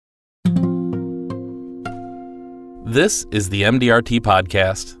This is the MDRT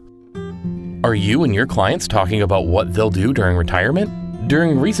Podcast. Are you and your clients talking about what they'll do during retirement?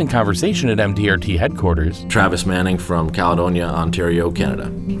 During recent conversation at MDRT headquarters, Travis Manning from Caledonia, Ontario, Canada.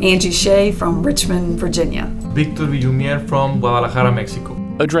 Angie Shea from Richmond, Virginia. Victor Villumier from Guadalajara, Mexico.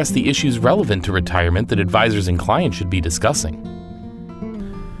 address the issues relevant to retirement that advisors and clients should be discussing.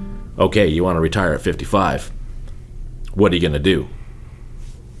 Okay, you want to retire at 55. What are you going to do?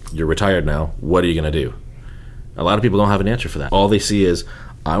 You're retired now. What are you going to do? A lot of people don't have an answer for that. All they see is,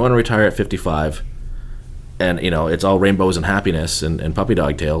 I want to retire at 55, and it's all rainbows and happiness and puppy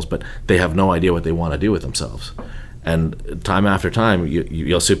dog tails, but they have no idea what they want to do with themselves. And time after time,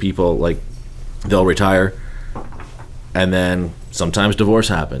 you'll see people like, they'll retire, and then sometimes divorce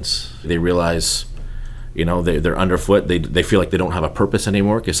happens. They realize, they're underfoot. They feel like they don't have a purpose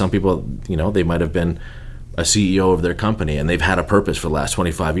anymore, because some people, they might have been a CEO of their company and they've had a purpose for the last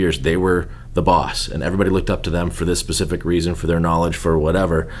 25 years. They were the boss and everybody looked up to them for this specific reason, for their knowledge, for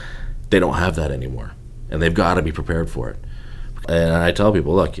whatever. They don't have that anymore, and they've got to be prepared for it. And I tell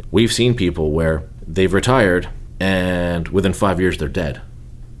people, look, we've seen people where they've retired and within 5 years they're dead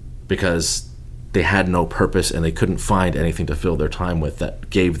because they had no purpose and they couldn't find anything to fill their time with that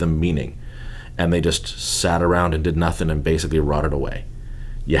gave them meaning. And they just sat around and did nothing and basically rotted away.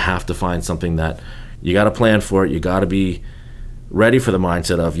 You have to find something that you got to plan for it. You got to be ready for the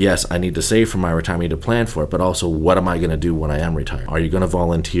mindset of, yes, I need to save for my retirement, I need to plan for it, but also, what am I going to do when I am retired? Are you going to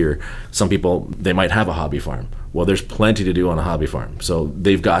volunteer? Some people, they might have a hobby farm. Well, there's plenty to do on a hobby farm. So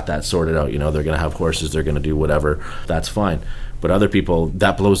they've got that sorted out. They're going to have horses, they're going to do whatever. That's fine. But other people,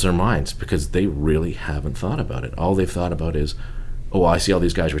 that blows their minds because they really haven't thought about it. All they've thought about is, oh, I see all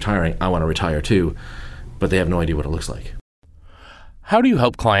these guys retiring, I want to retire too, but they have no idea what it looks like. How do you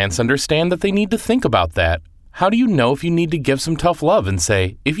help clients understand that they need to think about that? How do you know if you need to give some tough love and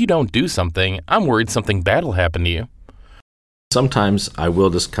say, if you don't do something, I'm worried something bad will happen to you? Sometimes I will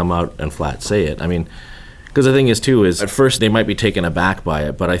just come out and flat say it. Because the thing is too, is at first they might be taken aback by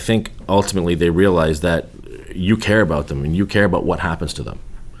it, but I think ultimately they realize that you care about them and you care about what happens to them.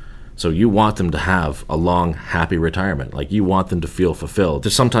 So you want them to have a long, happy retirement. Like, you want them to feel fulfilled.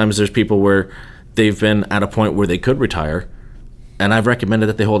 Sometimes there's people where they've been at a point where they could retire, and I've recommended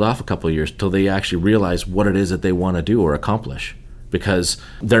that they hold off a couple of years till they actually realize what it is that they want to do or accomplish, because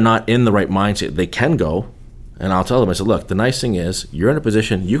they're not in the right mindset. They can go, and I'll tell them, I said, look, the nice thing is you're in a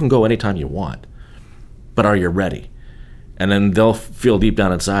position, you can go anytime you want, but are you ready? And then they'll feel deep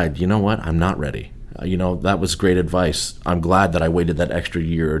down inside, you know what, I'm not ready. That was great advice. I'm glad that I waited that extra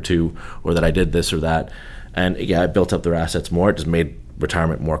year or two, or that I did this or that. And yeah, it built up their assets more. It just made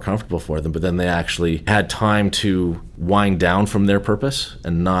retirement more comfortable for them. But then they actually had time to wind down from their purpose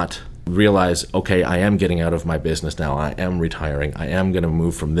and not realize, okay, I am getting out of my business now. I am retiring. I am going to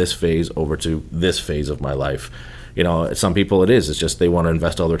move from this phase over to this phase of my life. Some people it's just they want to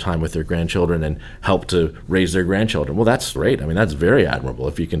invest all their time with their grandchildren and help to raise their grandchildren. Well, that's great. That's very admirable.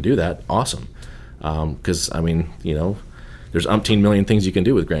 If you can do that, awesome. Because, there's umpteen million things you can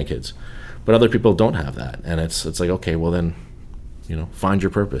do with grandkids. But other people don't have that. And it's like, okay, well then, find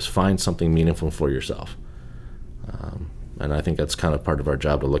your purpose. Find something meaningful for yourself. And I think that's kind of part of our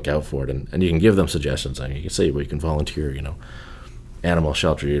job to look out for it. And you can give them suggestions. You can say, well, you can volunteer, animal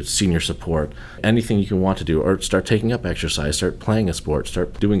shelter, senior support, anything you can want to do, or start taking up exercise, start playing a sport,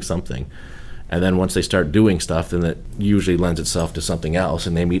 start doing something. And then once they start doing stuff, then it usually lends itself to something else,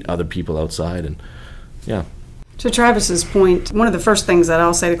 and they meet other people outside, and yeah. To Travis's point, one of the first things that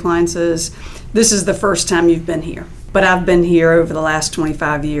I'll say to clients is, this is the first time you've been here. But I've been here over the last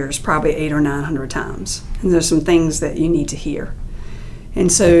 25 years, probably 800 or 900 times. And there's some things that you need to hear. And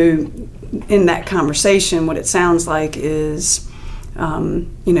so in that conversation, what it sounds like is,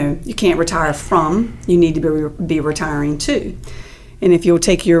 you can't retire from, you need to be retiring to. And if you'll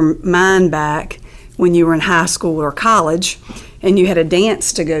take your mind back when you were in high school or college and you had a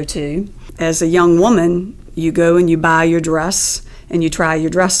dance to go to, as a young woman, you go and you buy your dress and you try your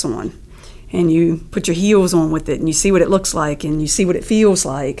dress on. And you put your heels on with it and you see what it looks like and you see what it feels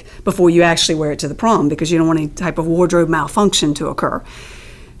like before you actually wear it to the prom, because you don't want any type of wardrobe malfunction to occur.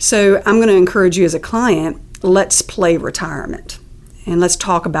 So I'm going to encourage you as a client, let's play retirement and let's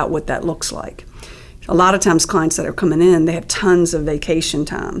talk about what that looks like. A lot of times clients that are coming in, they have tons of vacation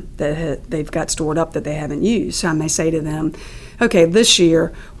time that they've got stored up that they haven't used. So I may say to them, okay, this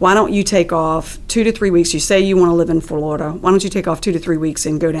year, why don't you take off 2 to 3 weeks? You say you want to live in Florida. Why don't you take off 2 to 3 weeks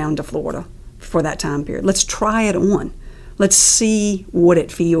and go down to Florida for that time period? Let's try it on. Let's see what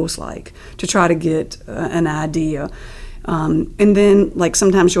it feels like to try to get an idea. And then, like,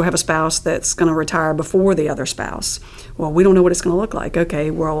 sometimes you'll have a spouse that's going to retire before the other spouse. Well, we don't know what it's going to look like. Okay,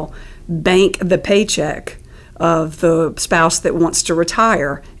 well, bank the paycheck of the spouse that wants to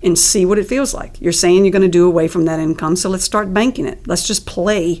retire and see what it feels like. You're saying you're going to do away from that income, so let's start banking it. Let's just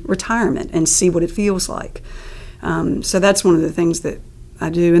play retirement and see what it feels like. So that's one of the things that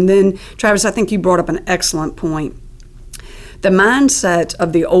I do. And then, Travis, I think you brought up an excellent point. The mindset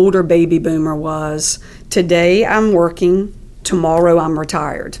of the older baby boomer was, today I'm working, tomorrow I'm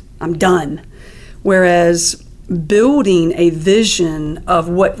retired. I'm done. Whereas building a vision of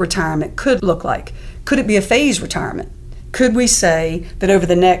what retirement could look like. Could it be a phased retirement? Could we say that over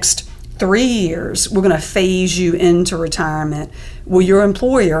the next 3 years, we're going to phase you into retirement? Will your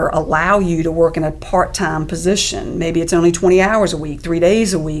employer allow you to work in a part-time position? Maybe it's only 20 hours a week, 3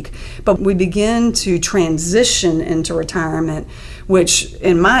 days a week, but we begin to transition into retirement, which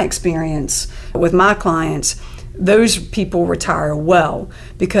in my experience with my clients, those people retire well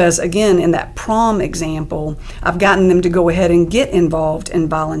because, again, in that prom example, I've gotten them to go ahead and get involved in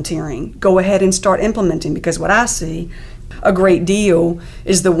volunteering, go ahead and start implementing, because what I see a great deal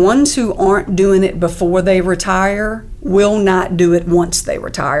is the ones who aren't doing it before they retire will not do it once they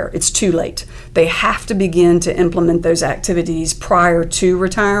retire. It's too late. They have to begin to implement those activities prior to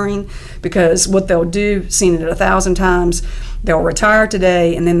retiring, because what they'll do, seen it 1,000 times, they'll retire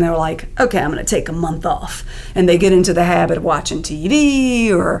today and then they're like, okay, I'm going to take a month off. And they get into the habit of watching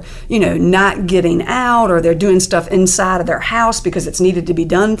TV or, not getting out, or they're doing stuff inside of their house because it's needed to be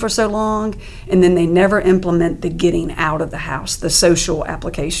done for so long. And then they never implement the getting out of the house, the social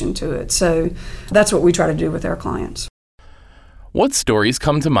application to it. So that's what we try to do with our clients. What stories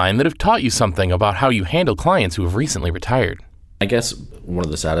come to mind that have taught you something about how you handle clients who have recently retired? I guess one of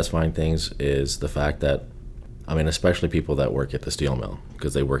the satisfying things is the fact that, especially people that work at the steel mill,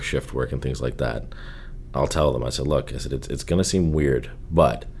 because they work shift work and things like that, I'll tell them, I said, look, it's going to seem weird,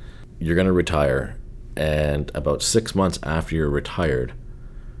 but you're going to retire, and about 6 months after you're retired,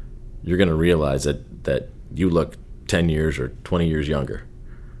 you're going to realize that you look 10 years or 20 years younger.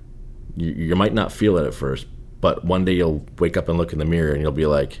 You might not feel it at first, but one day you'll wake up and look in the mirror and you'll be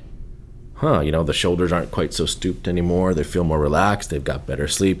like, the shoulders aren't quite so stooped anymore. They feel more relaxed. They've got better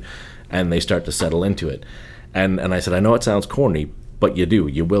sleep, and they start to settle into it. And I said, I know it sounds corny, but you do.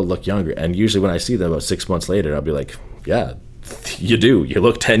 You will look younger. And usually when I see them about 6 months later, I'll be like, yeah, you do. You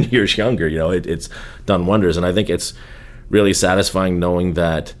look 10 years younger. It's done wonders. And I think it's really satisfying knowing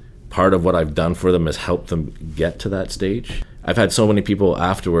that part of what I've done for them has helped them get to that stage. I've had so many people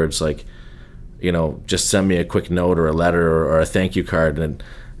afterwards, just send me a quick note or a letter or a thank you card, and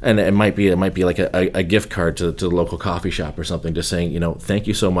it might be like a gift card to the local coffee shop or something, just saying, thank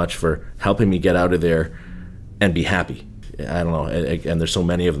you so much for helping me get out of there and be happy. I don't know, and there's so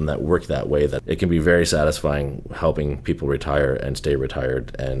many of them that work that way that it can be very satisfying helping people retire and stay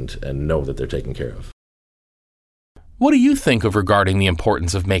retired and know that they're taken care of. What do you think of regarding the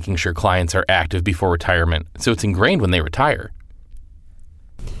importance of making sure clients are active before retirement so it's ingrained when they retire?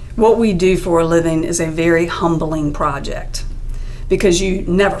 What we do for a living is a very humbling project because you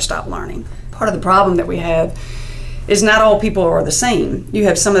never stop learning. Part of the problem that we have is not all people are the same. You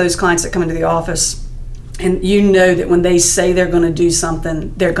have some of those clients that come into the office and you know that when they say they're going to do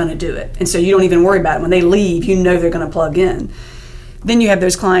something, they're going to do it. And so you don't even worry about it. When they leave, you know they're going to plug in. Then you have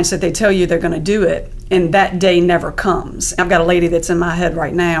those clients that they tell you they're going to do it, and that day never comes. I've got a lady that's in my head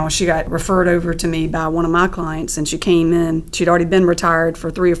right now. She got referred over to me by one of my clients, and she came in. She'd already been retired for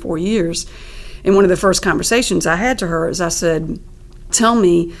 3 or 4 years. And one of the first conversations I had to her is I said, tell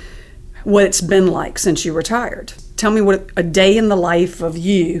me what it's been like since you retired. Tell me what a day in the life of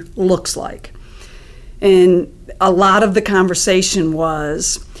you looks like. And a lot of the conversation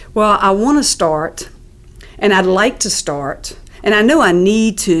was, well, I want to start, and I'd like to start, and I know I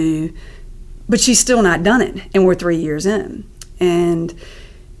need to, but she's still not done it, and we're 3 years in. And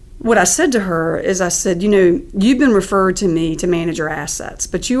what I said to her is I said, you've been referred to me to manage your assets,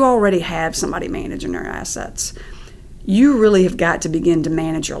 but you already have somebody managing your assets. You really have got to begin to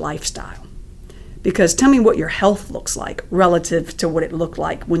manage your lifestyle. Because tell me what your health looks like relative to what it looked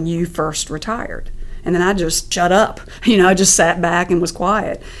like when you first retired. And then I just shut up. I just sat back and was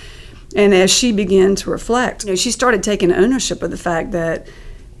quiet. And as she began to reflect, she started taking ownership of the fact that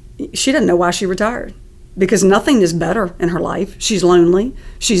she didn't know why she retired, because nothing is better in her life. She's lonely,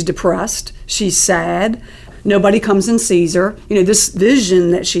 she's depressed, she's sad, nobody comes and sees her. This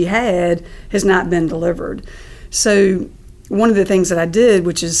vision that she had has not been delivered. So one of the things that I did,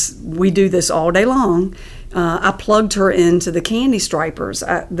 which is we do this all day long, I plugged her into the candy stripers.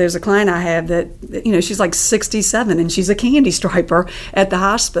 There's a client I have that, she's like 67 and she's a candy striper at the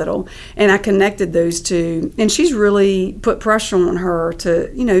hospital. And I connected those two. And she's really put pressure on her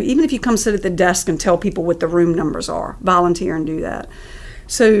to, even if you come sit at the desk and tell people what the room numbers are, volunteer and do that.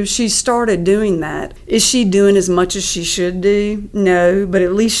 So she started doing that. Is she doing as much as she should do? No, but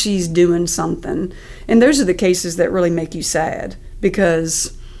at least she's doing something. And those are the cases that really make you sad,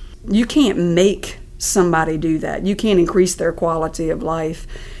 because you can't make somebody do that. You can't increase their quality of life.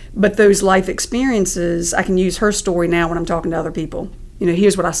 But those life experiences, I can use her story now when I'm talking to other people.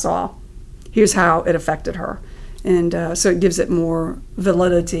 Here's what I saw. Here's how it affected her. And so it gives it more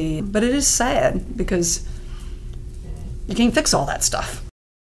validity. But it is sad because you can't fix all that stuff.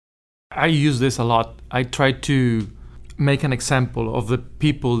 I use this a lot. I try to make an example of the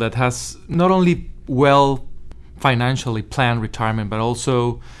people that has not only well financially planned retirement, but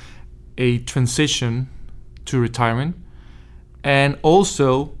also a transition to retirement, and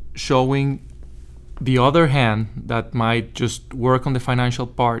also showing the other hand that might just work on the financial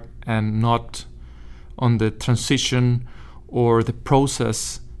part and not on the transition or the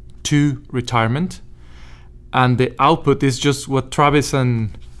process to retirement. And the output is just what Travis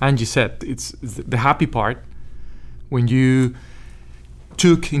and Angie said. It's the happy part when you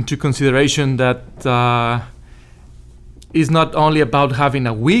took into consideration that it's not only about having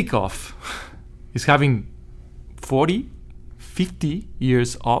a week off, it's having 40, 50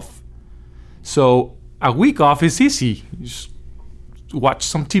 years off. So a week off is easy. You just watch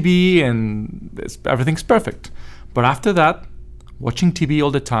some TV and everything's perfect. But after that, watching TV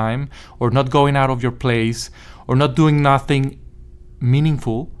all the time, or not going out of your place, or not doing nothing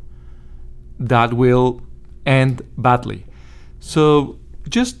meaningful, that will end badly. So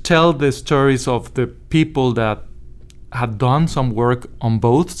just tell the stories of the people that had done some work on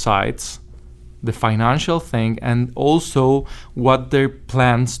both sides, the financial thing, and also what their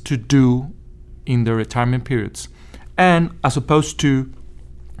plans to do in their retirement periods. And as opposed to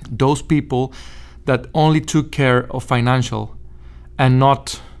those people that only took care of financial and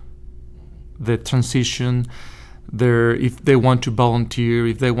not the transition, if they want to volunteer,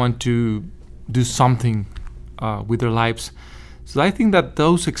 if they want to do something with their lives. So I think that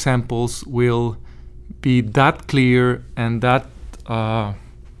those examples will be that clear and that, I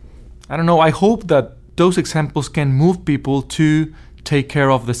hope that those examples can move people to take care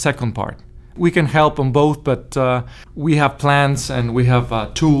of the second part. We can help on both, but we have plans and we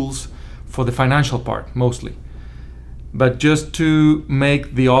have tools for the financial part mostly. But just to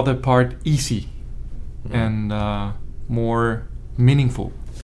make the other part easy and more meaningful.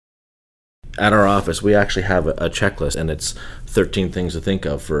 At our office, we actually have a checklist, and it's 13 things to think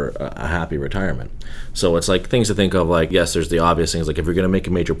of for a happy retirement. So it's like things to think of, like, yes, there's the obvious things, like if you're going to make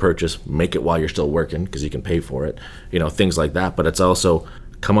a major purchase, make it while you're still working because you can pay for it, things like that. But it's also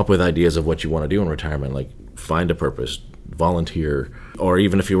come up with ideas of what you want to do in retirement, like find a purpose, volunteer, or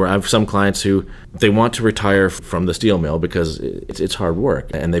even if I have some clients who they want to retire from the steel mill because it's hard work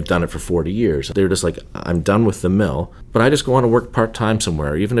and they've done it for 40 years. They're just like, I'm done with the mill, but I just go on to work part-time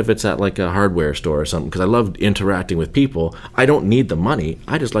somewhere, even if it's at like a hardware store or something, because I love interacting with people. I don't need the money.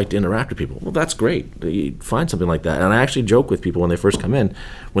 I just like to interact with people. Well, that's great. You find something like that. And I actually joke with people when they first come in,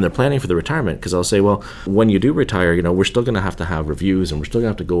 when they're planning for the retirement, because I'll say, well, when you do retire, we're still going to have reviews, and we're still going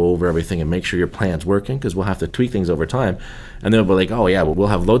to have to go over everything and make sure your plan's working, because we'll have to tweak things over time. And they'll be like, oh yeah, well, we'll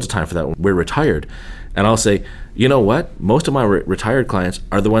have loads of time for that when we're retired. And I'll say, you know what? Most of my retired clients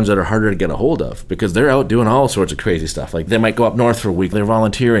are the ones that are harder to get a hold of, because they're out doing all sorts of crazy stuff. Like they might go up north for a week, they're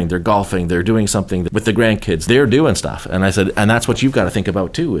volunteering, they're golfing, they're doing something with the grandkids, they're doing stuff. And I said, and that's what you've got to think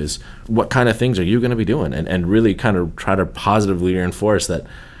about too, is what kind of things are you going to be doing? And really kind of try to positively reinforce that,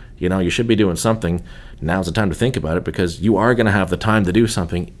 you should be doing something. Now's the time to think about it, because you are going to have the time to do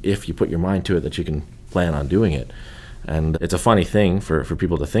something if you put your mind to it, that you can plan on doing it. And it's a funny thing for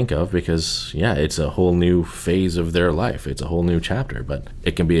people to think of, because, it's a whole new phase of their life. It's a whole new chapter, but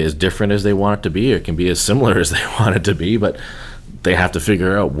it can be as different as they want it to be. Or it can be as similar as they want it to be, but they have to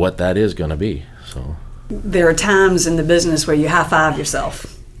figure out what that is going to be. So there are times in the business where you high-five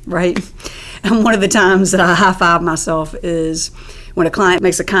yourself, right? And one of the times that I high-five myself is when a client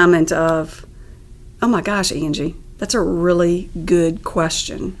makes a comment of, oh my gosh, Angie, that's a really good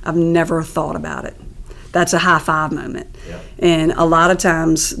question. I've never thought about it. That's a high five moment. Yeah. And a lot of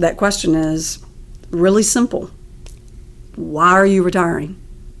times that question is really simple. Why are you retiring?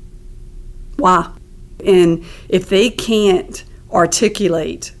 Why? And if they can't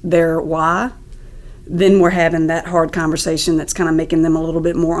articulate their why, then we're having that hard conversation that's kind of making them a little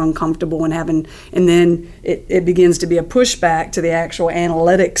bit more uncomfortable, and then it begins to be a pushback to the actual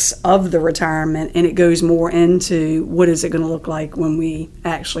analytics of the retirement, and it goes more into what is it going to look like when we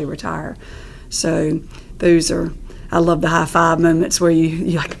actually retire. So those are, I love the high five moments where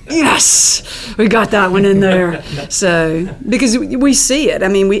you're like, yes, we got that one in there. So, because we see it. I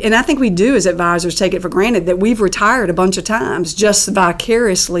mean, and I think we do as advisors take it for granted that we've retired a bunch of times just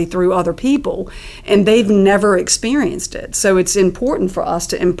vicariously through other people, and they've never experienced it. So it's important for us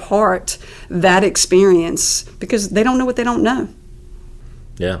to impart that experience because they don't know what they don't know.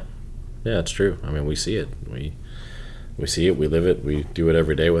 Yeah, it's true. I mean, we see it. We see it, we live it, we do it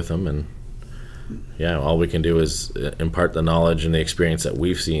every day with them, and all we can do is impart the knowledge and the experience that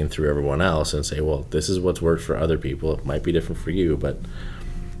we've seen through everyone else and say, well, this is what's worked for other people. It might be different for you, but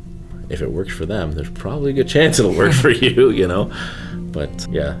if it works for them, there's probably a good chance it'll work for you, you know. But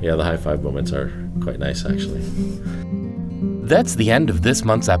the high five moments are quite nice, actually. That's the end of this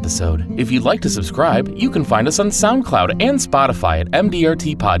month's episode. If you'd like to subscribe, you can find us on SoundCloud and Spotify at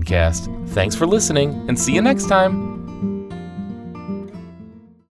MDRT Podcast. Thanks for listening, and see you next time.